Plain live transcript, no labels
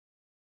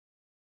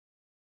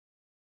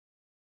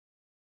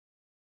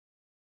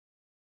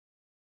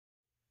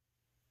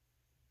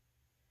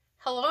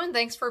Hello and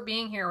thanks for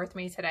being here with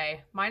me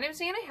today. My name is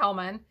Anna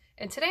Hellman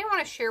and today I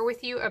want to share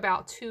with you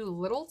about two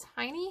little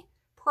tiny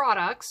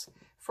products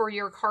for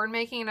your card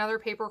making and other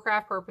paper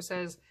craft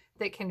purposes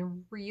that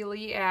can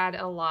really add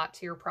a lot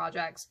to your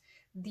projects.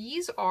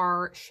 These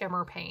are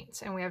shimmer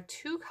paints and we have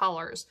two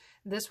colors.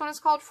 This one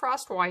is called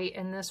Frost White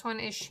and this one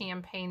is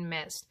Champagne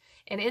Mist.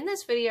 And in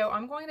this video,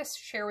 I'm going to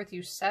share with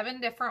you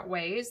 7 different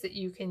ways that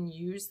you can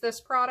use this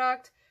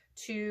product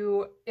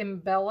to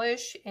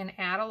embellish and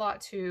add a lot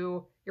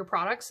to your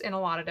products in a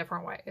lot of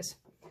different ways.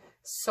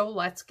 So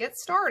let's get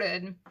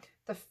started.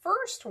 The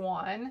first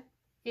one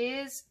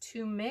is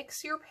to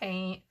mix your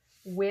paint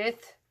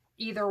with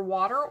either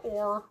water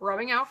or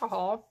rubbing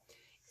alcohol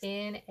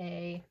in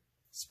a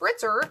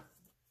spritzer,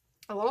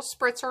 a little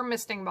spritzer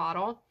misting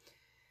bottle,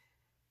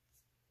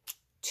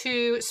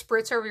 to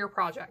spritz over your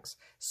projects.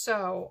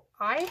 So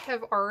I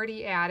have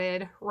already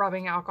added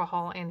rubbing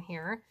alcohol in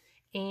here,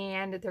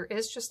 and there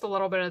is just a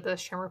little bit of the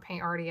shimmer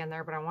paint already in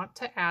there, but I want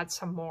to add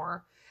some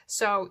more.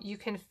 So you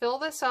can fill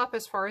this up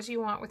as far as you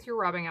want with your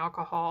rubbing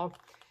alcohol.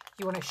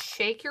 You want to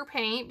shake your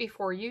paint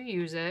before you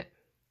use it.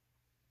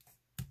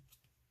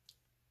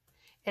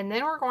 And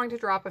then we're going to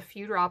drop a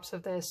few drops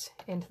of this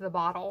into the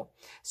bottle.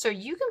 So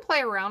you can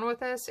play around with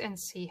this and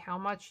see how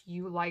much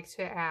you like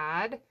to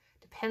add.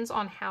 Depends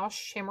on how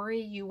shimmery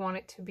you want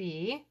it to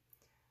be.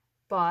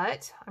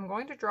 But I'm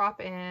going to drop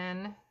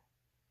in,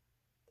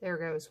 there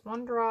goes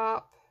 1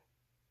 drop.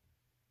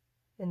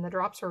 And the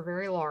drops are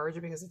very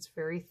large because it's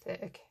very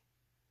thick.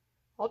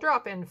 I'll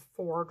drop in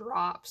 4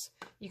 drops.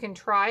 You can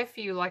try a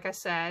few, like I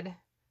said,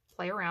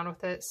 play around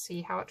with it,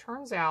 see how it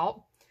turns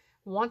out.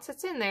 Once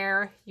it's in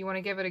there, you want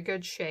to give it a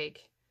good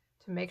shake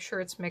to make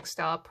sure it's mixed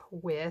up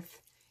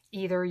with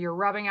either your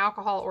rubbing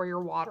alcohol or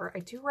your water. I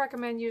do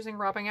recommend using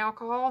rubbing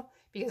alcohol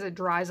because it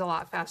dries a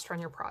lot faster on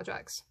your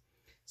projects.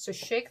 So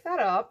shake that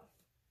up.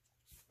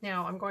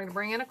 Now I'm going to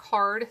bring in a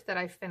card that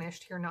I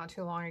finished here not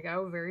too long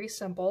ago. Very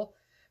simple,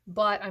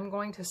 but I'm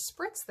going to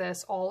spritz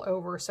this all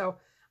over. So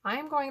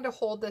I'm going to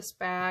hold this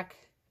back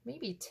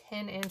maybe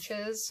 10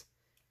 inches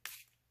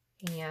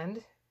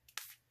and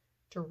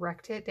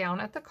direct it down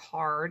at the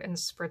card and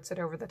spritz it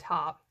over the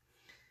top.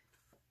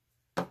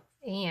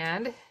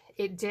 And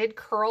it did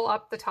curl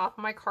up the top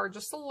of my card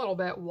just a little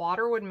bit.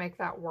 Water would make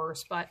that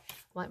worse, but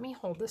let me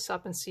hold this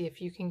up and see if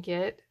you can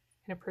get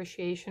an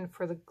appreciation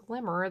for the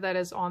glimmer that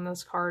is on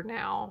this card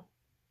now.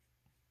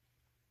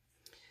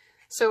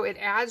 So it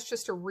adds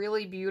just a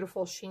really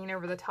beautiful sheen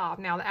over the top.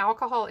 Now the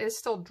alcohol is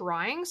still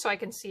drying, so I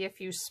can see a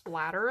few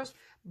splatters,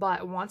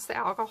 but once the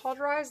alcohol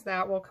dries,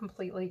 that will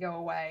completely go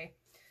away.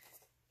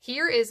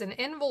 Here is an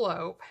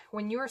envelope.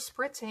 When you are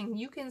spritzing,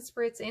 you can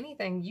spritz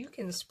anything. You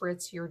can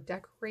spritz your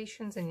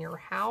decorations in your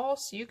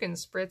house. You can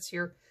spritz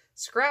your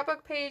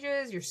scrapbook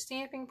pages, your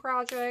stamping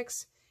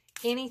projects,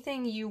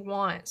 anything you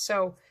want.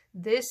 So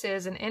this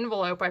is an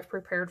envelope I've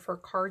prepared for a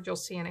card. You'll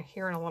see in it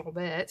here in a little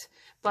bit,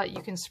 but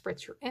you can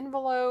spritz your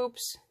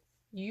envelopes.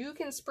 You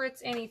can spritz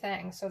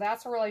anything. So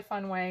that's a really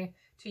fun way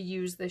to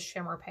use this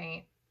shimmer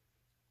paint.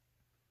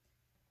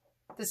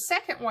 The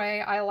second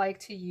way I like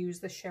to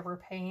use the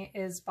shimmer paint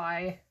is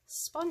by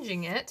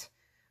sponging it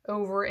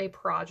over a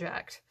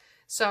project.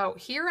 So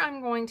here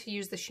I'm going to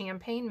use the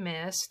Champagne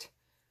Mist.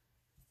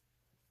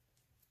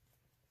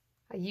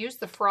 I used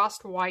the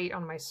Frost White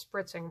on my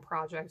spritzing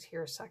project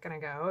here a second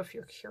ago, if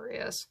you're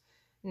curious.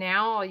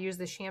 Now I'll use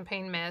the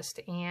Champagne Mist,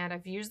 and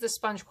I've used the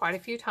sponge quite a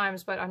few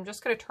times, but I'm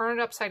just going to turn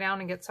it upside down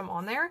and get some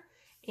on there.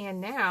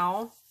 And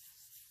now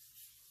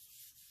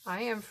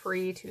I am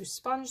free to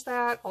sponge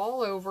that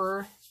all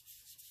over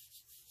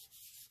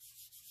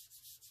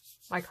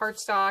my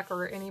cardstock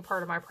or any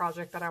part of my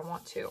project that I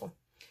want to.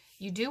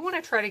 You do want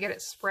to try to get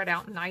it spread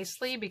out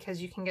nicely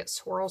because you can get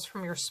swirls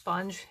from your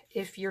sponge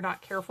if you're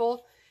not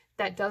careful.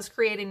 That does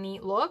create a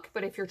neat look,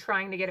 but if you're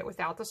trying to get it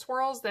without the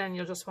swirls, then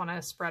you'll just want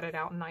to spread it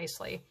out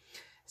nicely.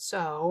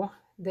 So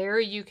there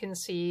you can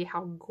see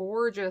how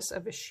gorgeous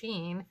of a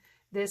sheen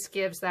this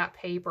gives that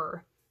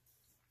paper.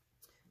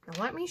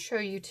 Now let me show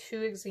you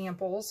 2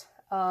 examples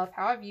of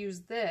how I've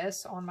used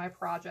this on my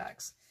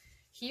projects.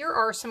 Here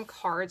are some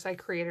cards I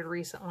created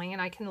recently,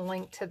 and I can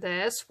link to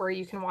this where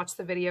you can watch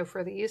the video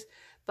for these,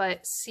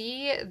 but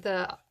see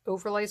the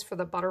overlays for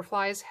the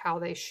butterflies, how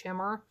they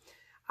shimmer.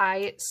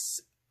 I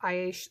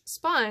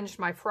sponged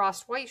my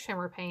Frost White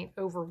shimmer paint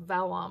over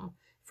vellum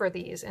for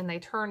these, and they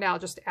turned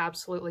out just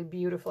absolutely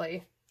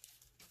beautifully.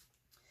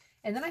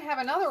 And then I have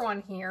another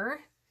one here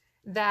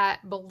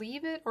that,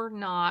 believe it or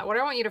not, what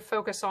I want you to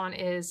focus on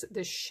is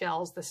the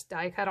shells, this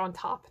die cut on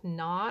top,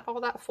 not all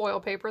that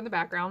foil paper in the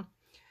background.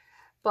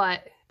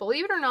 But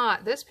believe it or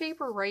not, this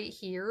paper right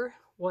here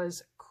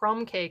was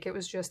crumb cake. It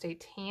was just a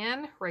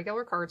tan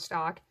regular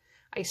cardstock.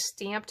 I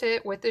stamped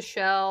it with the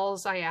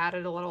shells. I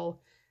added a little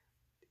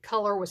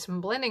color with some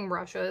blending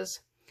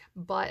brushes,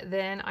 but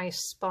then I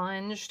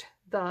sponged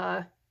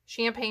the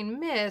Champagne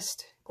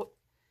Mist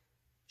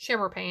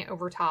shimmer paint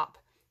over top,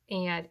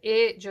 and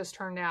it just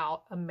turned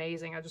out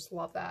amazing. I just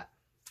love that.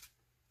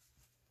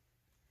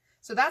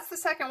 So that's the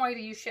second way to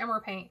use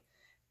shimmer paint.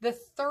 The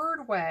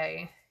third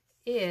way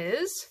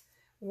is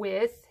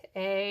with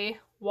a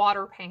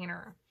water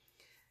painter,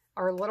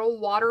 our little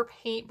water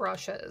paint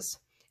brushes.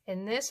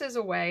 And this is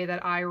a way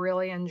that I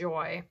really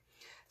enjoy.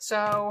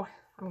 So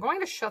I'm going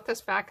to shut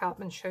this back up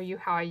and show you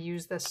how I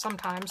use this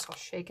sometimes. I'll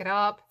shake it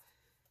up,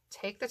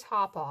 take the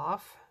top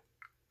off,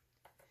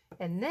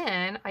 and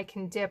then I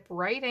can dip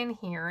right in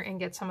here and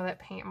get some of that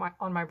paint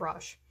on my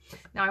brush.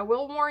 Now I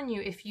will warn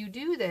you, if you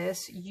do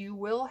this, you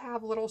will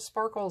have little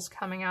sparkles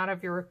coming out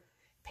of your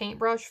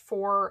paintbrush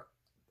for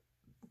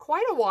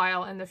quite a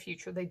while in the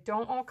future. They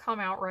don't all come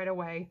out right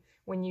away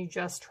when you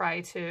just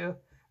try to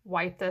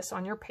wipe this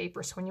on your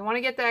paper. So when you want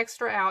to get the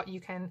extra out,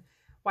 you can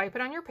wipe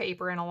it on your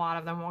paper and a lot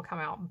of them will come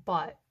out.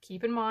 But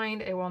keep in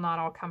mind, it will not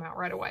all come out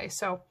right away.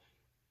 So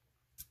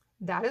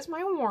that is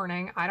my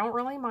warning. I don't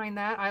really mind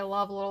that. I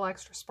love a little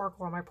extra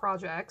sparkle on my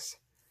projects.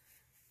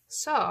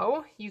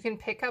 So you can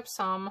pick up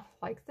some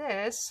like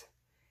this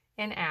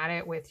and add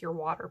it with your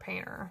water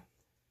painter.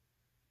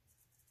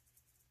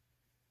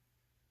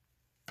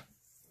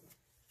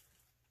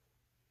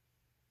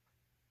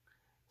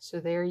 So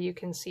there you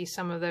can see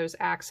some of those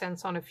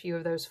accents on a few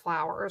of those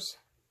flowers.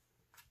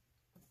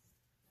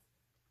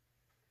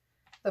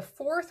 The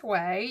fourth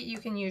way you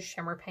can use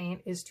shimmer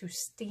paint is to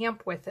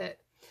stamp with it.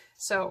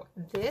 So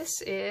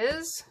this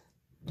is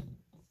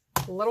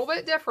a little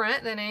bit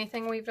different than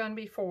anything we've done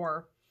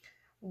before.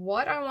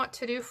 What I want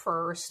to do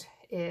first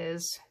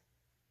is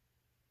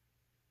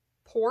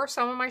pour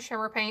some of my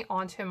shimmer paint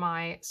onto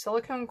my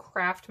silicone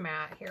craft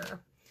mat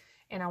here.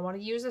 And I want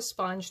to use a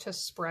sponge to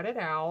spread it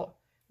out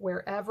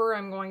wherever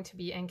I'm going to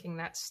be inking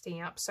that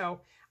stamp.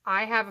 So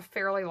I have a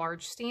fairly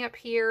large stamp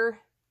here.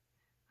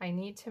 I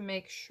need to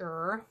make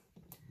sure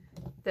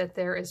that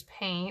there is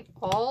paint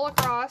all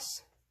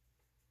across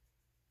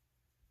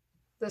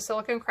the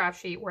silicone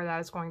craft sheet where that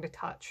is going to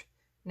touch.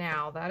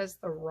 Now that is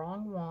the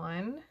wrong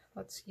one.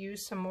 Let's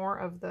use some more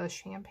of the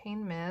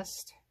champagne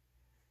mist.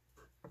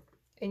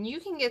 And you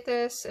can get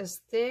this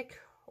as thick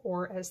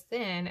or as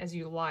thin as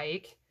you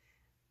like.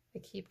 I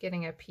keep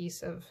getting a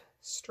piece of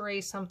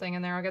stray something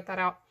in there. I'll get that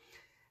out.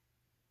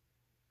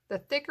 The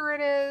thicker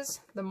it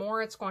is, the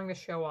more it's going to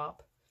show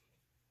up.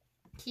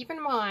 Keep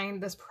in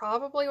mind, this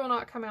probably will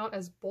not come out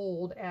as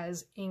bold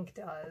as ink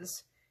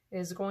does. It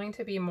is going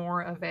to be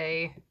more of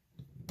a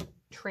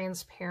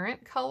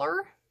transparent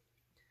color.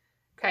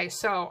 Okay,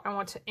 so I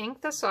want to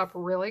ink this up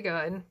really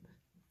good.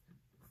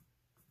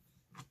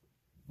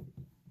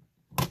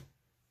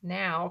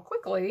 Now,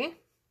 quickly,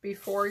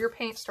 before your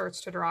paint starts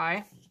to dry,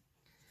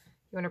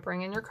 you want to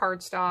bring in your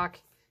cardstock,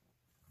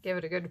 give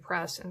it a good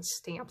press, and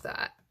stamp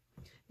that.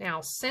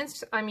 Now,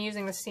 since I'm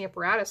using the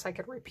Stamparatus, I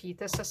could repeat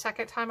this a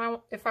second time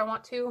if I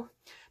want to,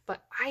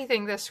 but I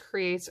think this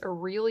creates a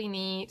really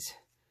neat,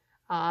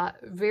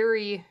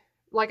 very,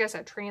 like I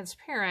said,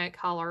 transparent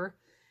color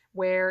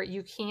where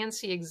you can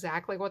see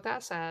exactly what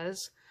that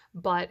says,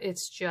 but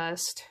it's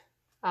just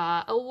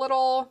a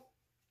little,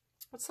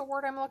 what's the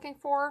word I'm looking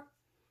for?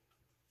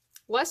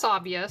 Less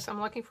obvious. I'm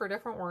looking for a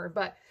different word,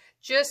 but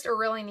just a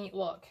really neat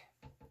look.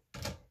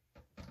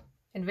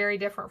 And very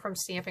different from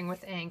stamping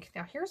with ink.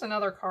 Now here's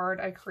another card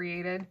I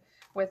created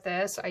with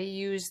this. I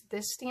used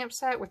this stamp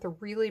set with a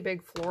really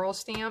big floral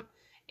stamp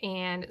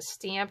and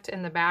stamped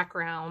in the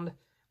background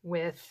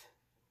with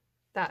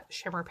that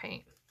shimmer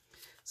paint.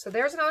 So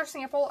there's another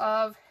sample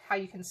of how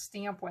you can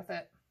stamp with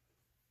it.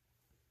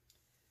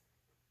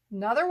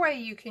 Another way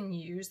you can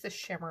use the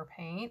shimmer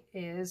paint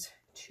is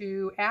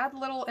to add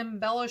little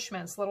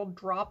embellishments, little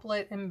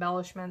droplet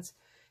embellishments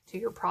to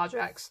your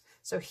projects.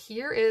 So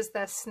here is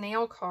the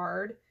snail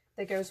card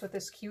that goes with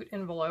this cute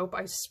envelope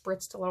I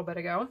spritzed a little bit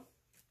ago.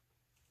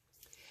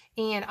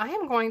 And I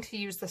am going to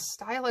use the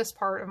stylus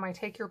part of my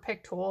Take Your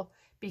Pick tool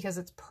because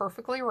it's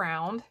perfectly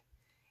round,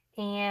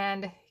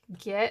 and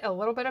get a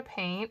little bit of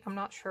paint. I'm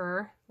not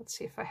sure. Let's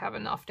see if I have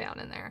enough down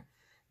in there.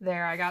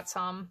 There, I got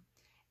some.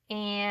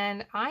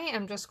 And I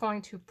am just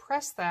going to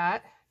press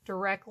that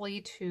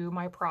directly to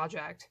my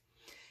project.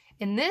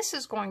 And this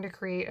is going to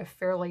create a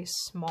fairly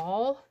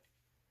small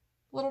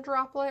little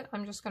droplet.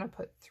 I'm just going to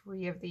put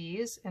 3 of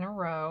these in a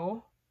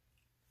row.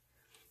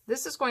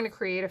 This is going to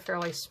create a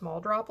fairly small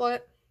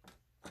droplet,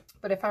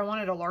 but if I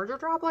wanted a larger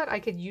droplet, I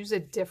could use a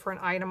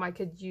different item. I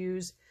could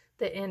use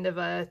the end of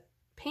a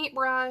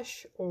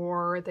paintbrush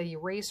or the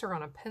eraser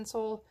on a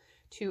pencil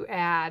to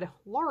add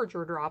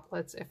larger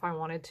droplets if I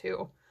wanted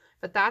to.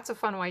 But that's a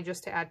fun way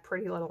just to add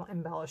pretty little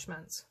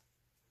embellishments.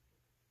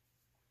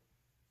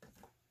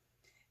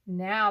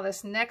 Now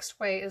this next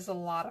way is a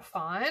lot of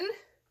fun.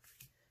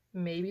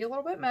 Maybe a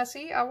little bit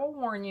messy, I will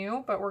warn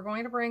you, but we're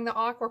going to bring the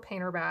aqua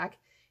painter back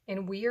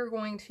and we are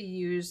going to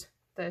use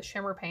the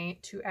shimmer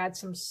paint to add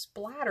some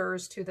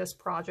splatters to this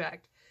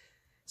project.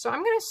 So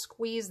I'm going to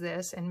squeeze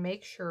this and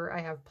make sure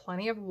I have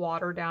plenty of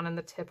water down in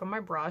the tip of my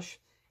brush,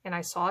 and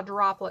I saw a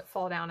droplet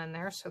fall down in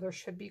there, so there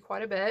should be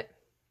quite a bit.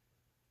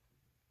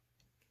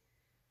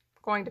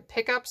 I'm going to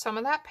pick up some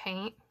of that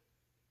paint,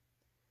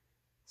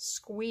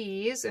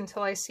 squeeze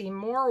until I see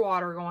more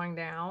water going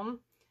down,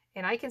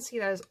 and I can see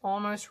that is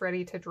almost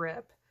ready to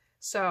drip.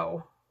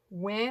 So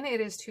when it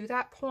is to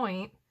that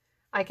point,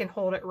 I can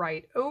hold it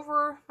right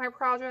over my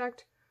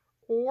project,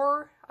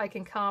 or I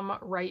can come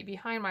right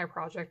behind my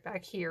project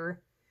back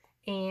here,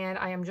 and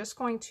I am just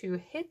going to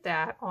hit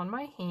that on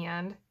my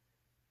hand.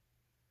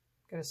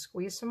 I'm going to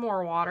squeeze some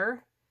more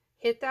water,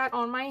 hit that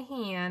on my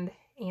hand,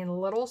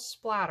 and little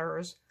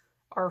splatters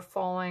are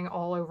falling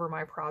all over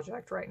my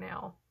project right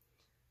now.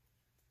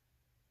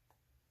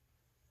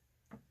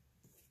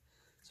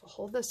 So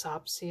hold this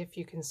up, see if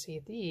you can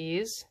see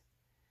these.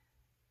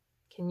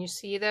 Can you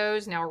see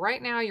those? Now,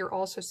 right now you're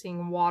also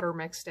seeing water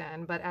mixed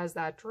in, but as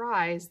that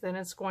dries, then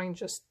it's going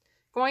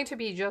to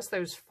be just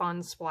those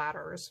fun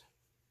splatters.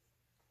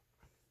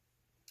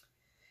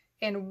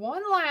 And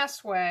one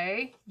last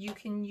way you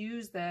can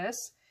use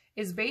this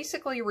is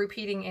basically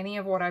repeating any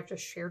of what I've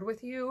just shared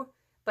with you,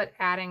 but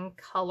adding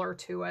color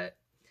to it.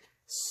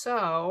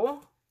 So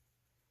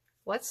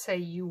let's say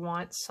you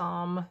want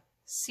some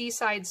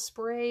Seaside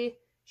Spray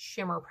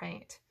shimmer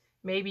paint.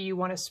 Maybe you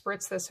want to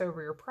spritz this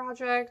over your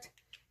project.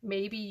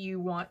 Maybe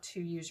you want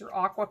to use your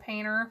aqua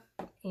painter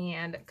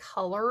and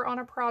color on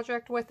a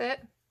project with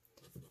it.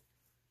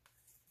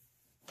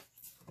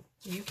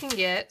 You can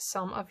get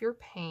some of your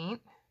paint,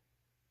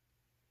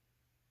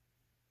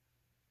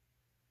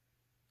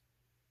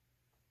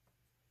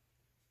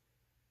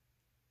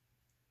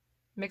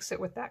 mix it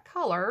with that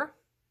color,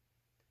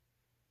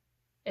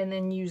 and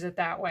then use it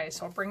that way.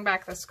 So I'll bring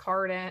back this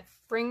card in,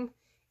 bring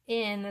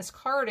in this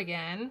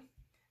cardigan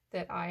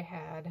that I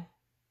had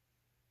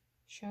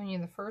shown you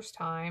the first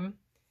time.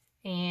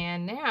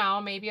 And now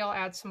maybe I'll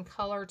add some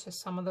color to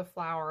some of the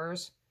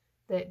flowers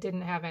that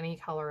didn't have any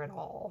color at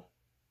all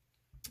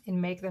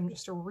and make them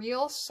just a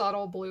real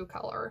subtle blue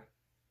color.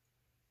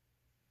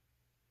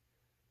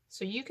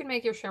 So you can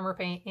make your shimmer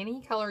paint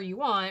any color you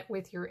want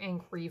with your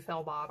ink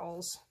refill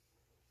bottles.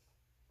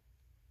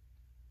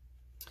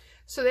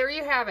 So there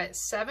you have it,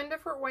 7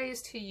 different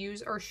ways to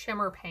use our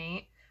shimmer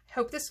paint. I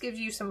hope this gives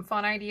you some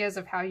fun ideas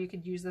of how you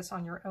could use this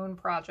on your own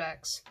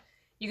projects.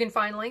 You can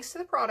find links to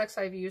the products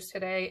I've used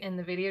today in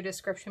the video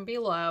description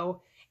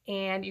below,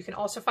 and you can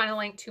also find a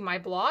link to my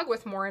blog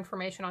with more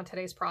information on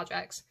today's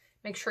projects.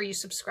 Make sure you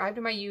subscribe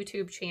to my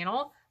YouTube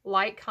channel,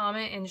 like,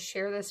 comment, and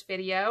share this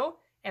video,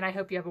 and I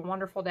hope you have a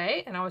wonderful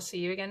day, and I will see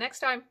you again next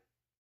time.